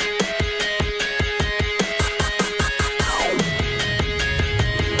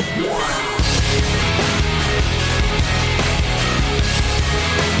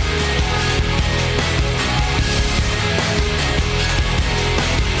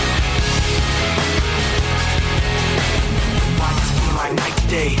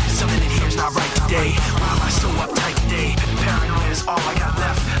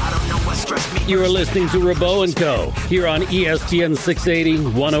 You are listening to Rabaut Co. here on ESPN 680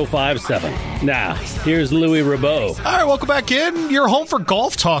 1057. Now, here's Louis Rabaut. All right, welcome back in. You're home for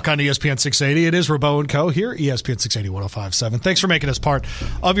golf talk on ESPN 680. It is Rabaut Co. here, ESPN 680 1057. Thanks for making us part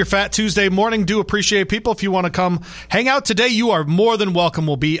of your Fat Tuesday morning. Do appreciate people. If you want to come hang out today, you are more than welcome.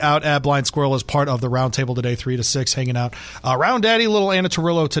 We'll be out at Blind Squirrel as part of the roundtable today, 3 to 6, hanging out around Daddy, little Anna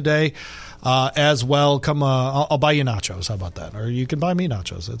Torillo today. As well, come. I'll buy you nachos. How about that? Or you can buy me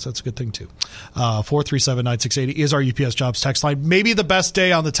nachos. That's a good thing too. 437-9680 is our UPS Jobs text line. Maybe the best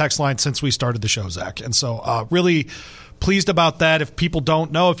day on the text line since we started the show, Zach. And so, really pleased about that. If people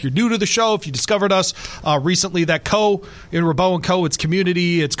don't know, if you're new to the show, if you discovered us recently, that Co in Rabaut Co, it's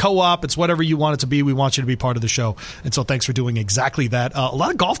community, it's co-op, it's whatever you want it to be. We want you to be part of the show. And so, thanks for doing exactly that. A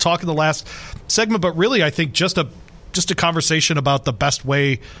lot of golf talk in the last segment, but really, I think just a conversation about the best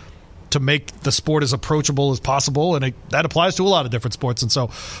way to make the sport as approachable as possible, and that applies to a lot of different sports. And so,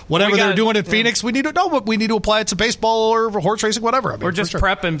 whatever they're doing in Phoenix, we need to know, but we need to apply it to baseball or horse racing, whatever. I mean, we're just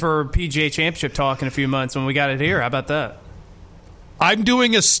prepping for PGA Championship talk in a few months when we got it here. How about that? I'm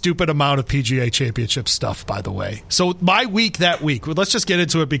doing a stupid amount of PGA Championship stuff, by the way. So my week that week, well, let's just get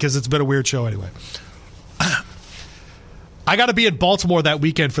into it because it's been a weird show anyway. I got to be in Baltimore that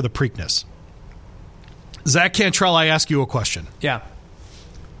weekend for the Preakness. Zach Cantrell, I ask you a question. Yeah.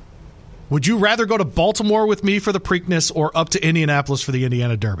 Would you rather go to Baltimore with me for the Preakness or up to Indianapolis for the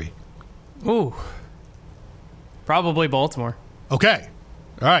Indiana Derby? Ooh. Probably Baltimore. Okay.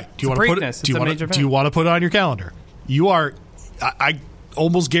 All right. Do you want to put it? Do you want to put it on your calendar? You are. I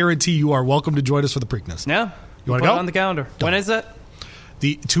almost guarantee you are welcome to join us for the Preakness. Yeah. You want to go? Put it on the calendar. When is it?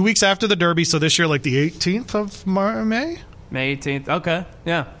 The 2 weeks after the Derby. So this year, like the 18th of May. May 18th. Okay.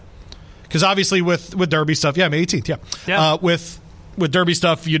 Yeah. Because obviously with Derby stuff, May 18th. Yeah. Yeah. With Derby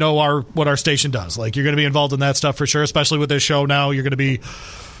stuff, you know what our station does. Like you're going to be involved in that stuff for sure. Especially with this show now, you're going to be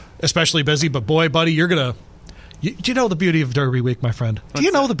especially busy. But boy, buddy, you're gonna. Do you know the beauty of Derby week, my friend? Do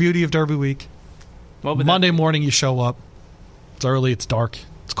you know the beauty of Derby week? Monday morning, you show up. It's early. It's dark.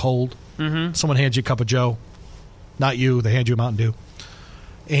 It's cold. Mm-hmm. Someone hands you a cup of Joe. Not you. They hand you a Mountain Dew.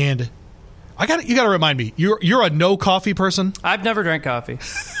 And you got to remind me. You're a no coffee person. I've never drank coffee.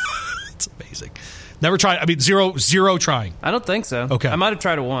 It's amazing. Never tried. I mean, zero trying. I don't think so. Okay. I might have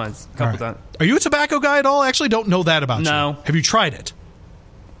tried it once, a couple times. Are you a tobacco guy at all? I actually don't know that about you. No. Have you tried it?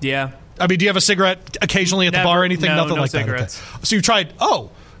 Yeah. I mean, do you have a cigarette occasionally at the bar or anything? No, Nothing no like cigarettes. that. Okay. So you tried,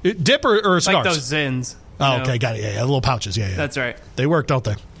 dip or cigars? Like those Zins. Oh, okay, got it. Yeah, the little pouches. Yeah. That's right. They work, don't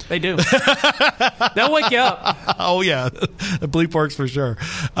they? They do. They'll wake you up. Oh, yeah. The bleep works for sure.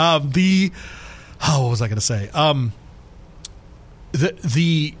 What was I going to say?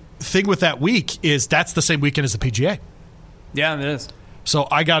 The thing with that week is that's the same weekend as the PGA. Yeah, it is. So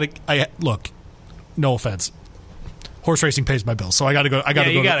look, no offense. Horse racing pays my bills, so I got to go. I got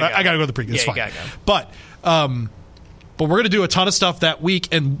to go to the Preakness. It's fine. Gotta go. But we're going to do a ton of stuff that week,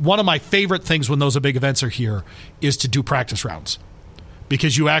 and one of my favorite things when those big events are here is to do practice rounds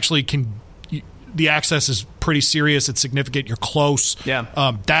because you actually can. The access is pretty serious. It's significant. You're close.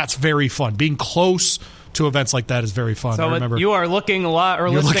 Yeah. That's very fun. Being close to events like that is very fun. So I remember you are listening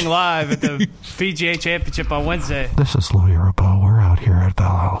live at the PGA Championship on Wednesday. This is Louis Rabaut. We're out here at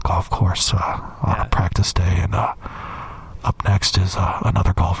Valhalla Golf Course on a practice day, and up next is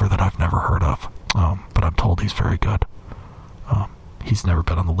another golfer that I've never heard of, but I'm told he's very good. He's never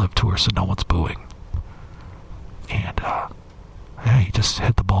been on the LIV Tour, so no one's booing. And he just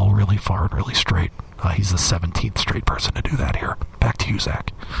hit the ball really far and really straight. He's the 17th straight person to do that here. Back to you,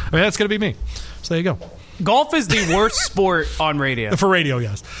 Zach. I mean, that's going to be me. So there you go. Golf is the worst sport on radio. For radio,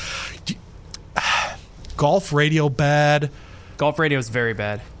 yes. Golf radio bad. Golf radio is very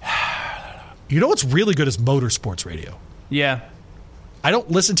bad. You know what's really good is motorsports radio. Yeah. I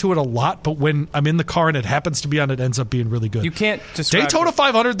don't listen to it a lot, but when I'm in the car and it happens to be on, it ends up being really good. You can't just Daytona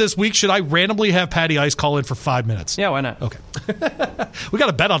 500 this week. Should I randomly have Patty Ice call in for 5 minutes? Yeah, why not? Okay. We got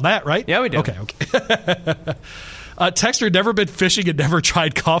a bet on that, right? Yeah, we do. Okay. Texter, never been fishing and never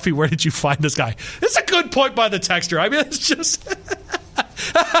tried coffee. Where did you find this guy? It's a good point by the texter. I mean, it's just...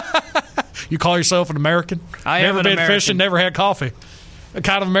 You call yourself an American? I am an Never been American. fishing, never had coffee. What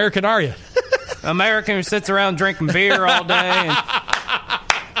kind of American are you? American who sits around drinking beer all day. And...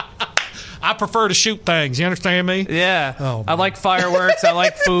 I prefer to shoot things. You understand me? Yeah. Oh, I like fireworks. I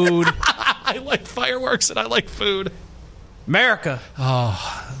like food. I like fireworks and I like food. America.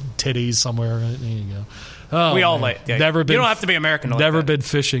 Oh, titties somewhere. Right? There you go. Oh, we all man. like. Yeah, never been, you don't have to be American. To never like been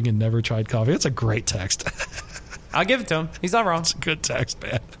fishing and never tried coffee. That's a great text. I'll give it to him. He's not wrong. It's a good text,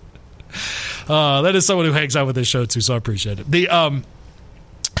 man. That is someone who hangs out with this show too, so I appreciate it. The a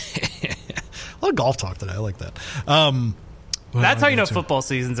lot of golf talk today. I like that. That's how you know football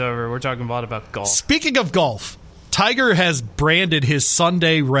season's over. We're talking a lot about golf. Speaking of golf, Tiger has branded his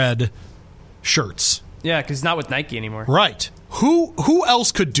Sunday Red shirts. Yeah, because he's not with Nike anymore. Right. Who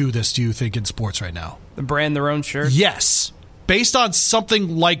else could do this, do you think, in sports right now? Brand their own shirt? Yes. Based on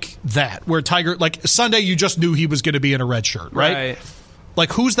something like that, where Tiger, like Sunday, you just knew he was going to be in a red shirt, right?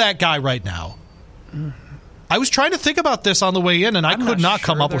 Like, who's that guy right now? I was trying to think about this on the way in, and I could not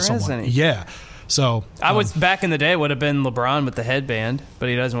come up with someone. Yeah. So I was back in the day. It would have been LeBron with the headband, but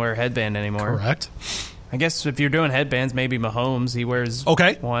he doesn't wear a headband anymore. Correct. I guess if you're doing headbands, maybe Mahomes. He wears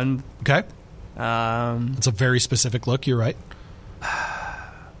one. Okay. It's a very specific look. You're right.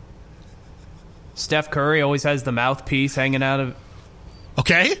 Steph Curry always has the mouthpiece hanging out of.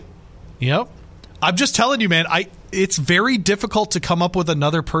 Okay. Yep. I'm just telling you, man. It's very difficult to come up with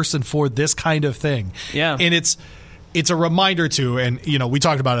another person for this kind of thing. Yeah. And it's a reminder too, and we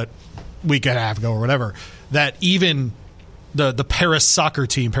talked about it a week and a half ago or whatever, that even the Paris soccer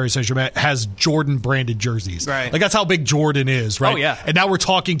team, Paris Saint-Germain, has Jordan-branded jerseys. Right. Like, that's how big Jordan is, right? Oh, yeah. And now we're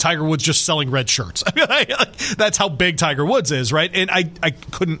talking Tiger Woods just selling red shirts. I mean, that's how big Tiger Woods is, right? And I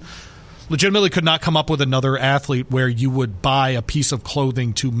legitimately could not come up with another athlete where you would buy a piece of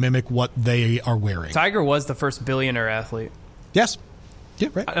clothing to mimic what they are wearing. Tiger was the first billionaire athlete. Yes. Yeah,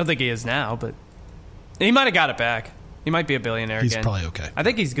 right. I don't think he is now, but he might have got it back. He might be a billionaire again. He's probably okay. I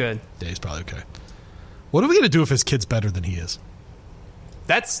think he's good. Yeah, he's probably okay. What are we going to do if his kid's better than he is?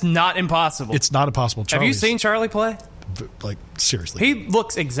 That's not impossible. It's not impossible. Have you seen Charlie play? Like, seriously. He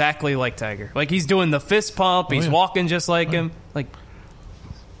looks exactly like Tiger. Like, he's doing the fist pump. He's walking just like him. Like,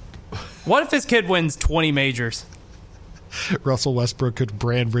 what if his kid wins 20 majors? Russell Westbrook could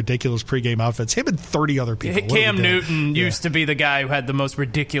brand ridiculous pregame outfits. Him and 30 other people. Cam Newton used to be the guy who had the most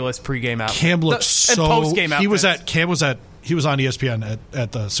ridiculous pregame outfits. Cam looked so... And postgame outfits. He was on ESPN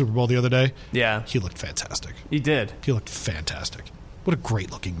at the Super Bowl the other day. Yeah. He looked fantastic. He did. He looked fantastic. What a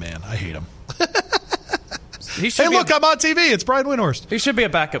great-looking man. I hate him. Hey, look, I'm on TV. It's Brian Windhorst. He should be a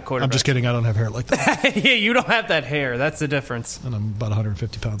backup quarterback. I'm just kidding. I don't have hair like that. Yeah, you don't have that hair. That's the difference. And I'm about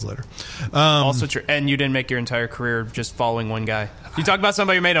 150 pounds lighter. Also true. And you didn't make your entire career just following one guy. You talk about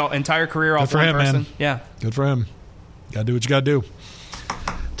somebody who made an entire career off one person. Man. Yeah. Good for him. Got to do what you got to do.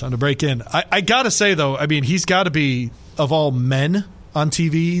 Time to break in. I got to say, though, I mean, he's got to be, of all men on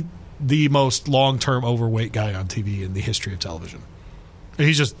TV, the most long-term overweight guy on TV in the history of television.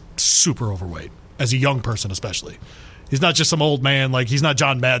 He's just super overweight, as a young person especially. He's not just some old man. Like, he's not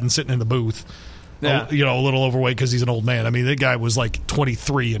John Madden sitting in the booth, a little overweight because he's an old man. I mean, that guy was like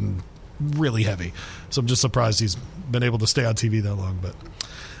 23 and really heavy. So I'm just surprised he's been able to stay on TV that long, but...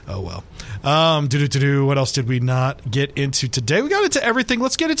 Oh, well. What else did we not get into today? We got into everything.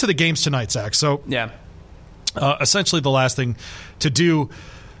 Let's get into the games tonight, Zach. So, essentially the last thing to do,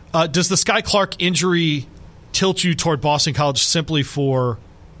 does the Sky Clark injury tilt you toward Boston College simply for...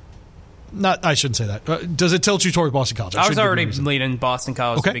 I shouldn't say that. Does it tilt you toward Boston College? I was already leading Boston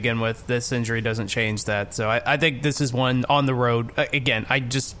College to begin with. This injury doesn't change that. So I think this is one on the road. Again,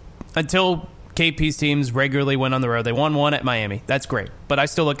 until... KP's teams regularly win on the road. They won one at Miami. That's great. But I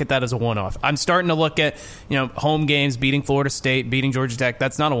still look at that as a one-off. I'm starting to look at, home games, beating Florida State, beating Georgia Tech.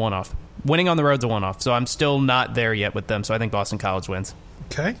 That's not a one-off. Winning on the road's a one-off. So I'm still not there yet with them. So I think Boston College wins.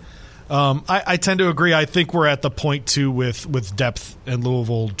 Okay. I tend to agree. I think we're at the point, too, with depth in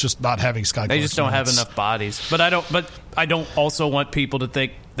Louisville just not having Sky Clark. They just don't have enough bodies. But I don't also want people to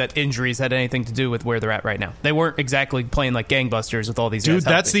think that injuries had anything to do with where they're at right now. They weren't exactly playing like gangbusters with all these guys. Dude,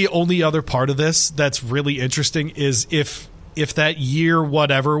 that's the only other part of this that's really interesting is if that year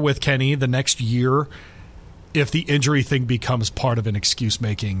whatever with Kenny, the next year, if the injury thing becomes part of an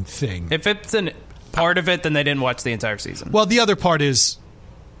excuse-making thing. If it's a part of it, then they didn't watch the entire season. Well, the other part is...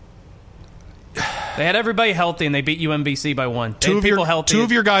 They had everybody healthy, and they beat UMBC by one. Two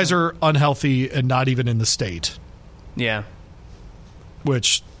of your guys are unhealthy and not even in the state. Yeah.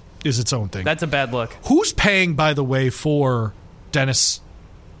 Which is its own thing. That's a bad look. Who's paying, by the way, for Dennis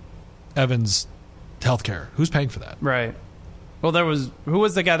Evans' healthcare? Who's paying for that? Right. Well, who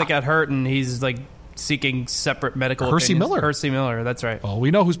was the guy that got hurt and he's like seeking separate medical Hersey opinions? Miller. Hersey Miller, that's right. Well, we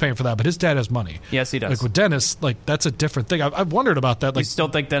know who's paying for that, but his dad has money. Yes, he does. Like with Dennis, that's a different thing. I've wondered about that. You still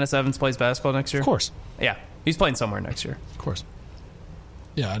think Dennis Evans plays basketball next year? Of course. Yeah, he's playing somewhere next year. Of course.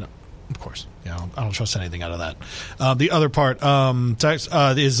 Yeah, I know. Of course. Yeah, I don't trust anything out of that. The other part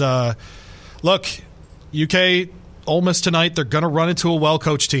is, look, UK, Ole Miss tonight, they're going to run into a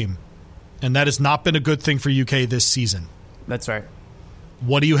well-coached team. And that has not been a good thing for UK this season. That's right.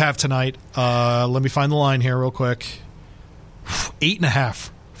 What do you have tonight? Let me find the line here real quick. 8.5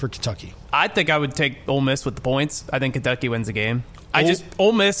 for Kentucky. I think I would take Ole Miss with the points. I think Kentucky wins the game.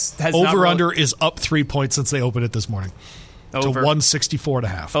 Ole Miss has over-under is up 3 points since they opened it this morning. Over. To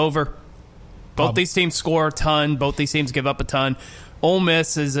 164.5. Over. Both these teams score a ton. Both these teams give up a ton. Ole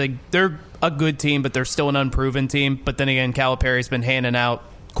Miss they're a good team, but they're still an unproven team. But then again, Calipari's been handing out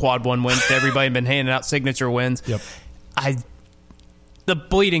quad one wins to everybody, been handing out signature wins. Yep. The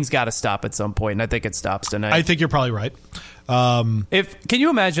bleeding's got to stop at some point, and I think it stops tonight. I think you're probably right. Can you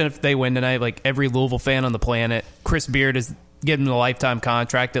imagine if they win tonight? Like every Louisville fan on the planet, Chris Beard is giving him a lifetime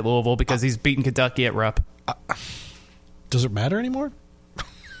contract at Louisville because he's beaten Kentucky at Rupp. Does it matter anymore?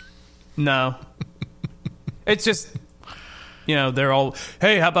 No. It's just, they're all,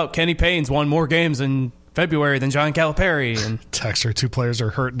 hey, how about Kenny Payne's won more games in February than John Calipari? And Texter, 2 players are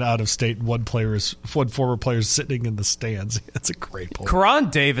hurt and out of state, and one former player is sitting in the stands. That's a great point. Karan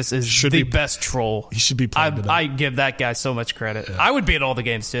Davis is the best troll. He should be playing tonight. I give that guy so much credit. Yeah. I would be at all the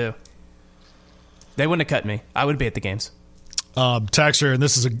games, too. They wouldn't have cut me. I would be at the games. Texter, and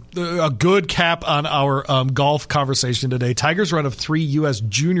this is a good cap on our golf conversation today. Tiger's run of 3 U.S.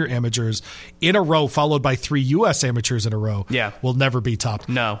 junior amateurs in a row, followed by 3 U.S. amateurs in a row, will never be topped.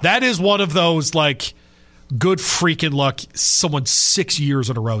 No. That is one of those, like, good freaking luck, someone 6 years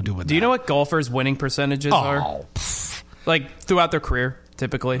in a row doing that. Do you know what golfers' winning percentages are? Like, throughout their career,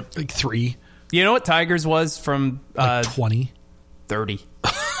 typically? Like 3. You know what Tiger's was from... 20? 30.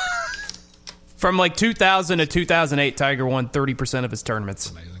 From like 2000 to 2008, Tiger won 30% of his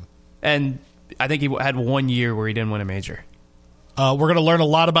tournaments. Amazing. And I think he had 1 year where he didn't win a major. We're going to learn a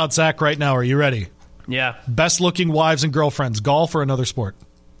lot about Zach right now. Are you ready? Yeah. Best looking wives and girlfriends, golf or another sport?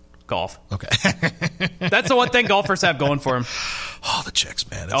 Golf. Okay. That's the one thing golfers have going for them. Oh, the chicks,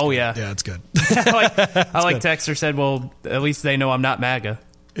 man. It's good. Yeah, it's good. I like Texter said, well, at least they know I'm not MAGA.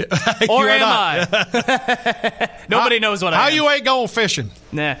 Or am I? Nobody knows what I am. How you ain't going fishing?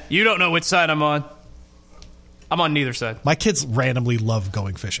 Nah, you don't know which side I'm on. I'm on neither side. My kids randomly love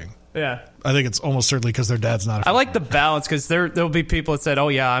going fishing. Yeah. I think it's almost certainly because their dad's not a I like the balance because there'll be people that said, oh,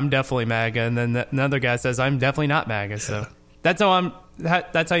 yeah, I'm definitely MAGA. And then another guy says, I'm definitely not MAGA. So that's how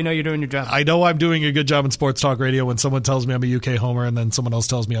you know you're doing your job. I know I'm doing a good job in sports talk radio when someone tells me I'm a UK homer and then someone else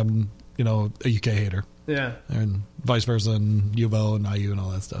tells me I'm, a UK hater. Yeah. And vice versa, and UVO and IU and all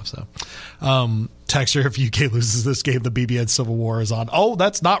that stuff. So, Texture, if UK loses this game, the BBN Civil War is on. Oh,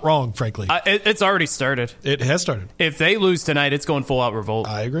 that's not wrong, frankly. It's already started. It has started. If they lose tonight, it's going full out revolt.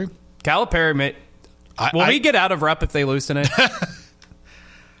 I agree. Calipari, will he get out of rep if they lose tonight?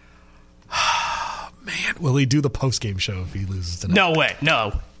 Man, will he do the post-game show if he loses tonight? No way.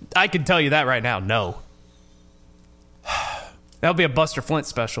 No. I can tell you that right now. No. That'll be a Buster Flint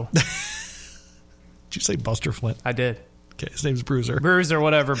special. Did you say Buster Flint? I did. Okay, his name's Bruiser. Bruiser,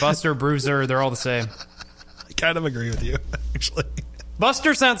 whatever. Buster, Bruiser, they're all the same. I kind of agree with you, actually.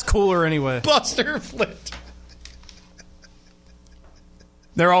 Buster sounds cooler anyway. Buster Flint.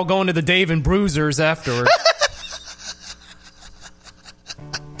 They're all going to the Dave and Bruisers afterward.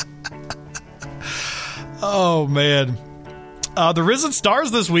 Oh, man. The Risen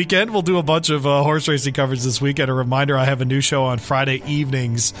Stars this weekend. We'll do a bunch of horse racing coverage this weekend. A reminder, I have a new show on Friday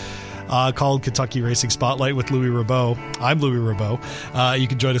evenings called Kentucky Racing Spotlight with Louis Rabaut. I'm Louis Rabaut. You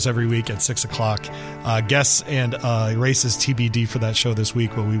can join us every week at 6 o'clock. Guests and races TBD for that show this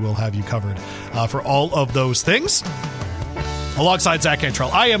week, but we will have you covered for all of those things. Alongside Zach Cantrell,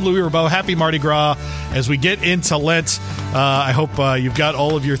 I am Louis Rabaut. Happy Mardi Gras as we get into Lent. I hope you've got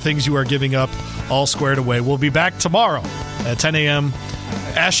all of your things you are giving up all squared away. We'll be back tomorrow at 10 a.m.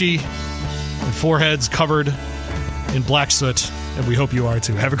 Ashy and foreheads covered in black soot, and we hope you are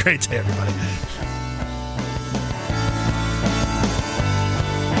too. Have a great day, everybody.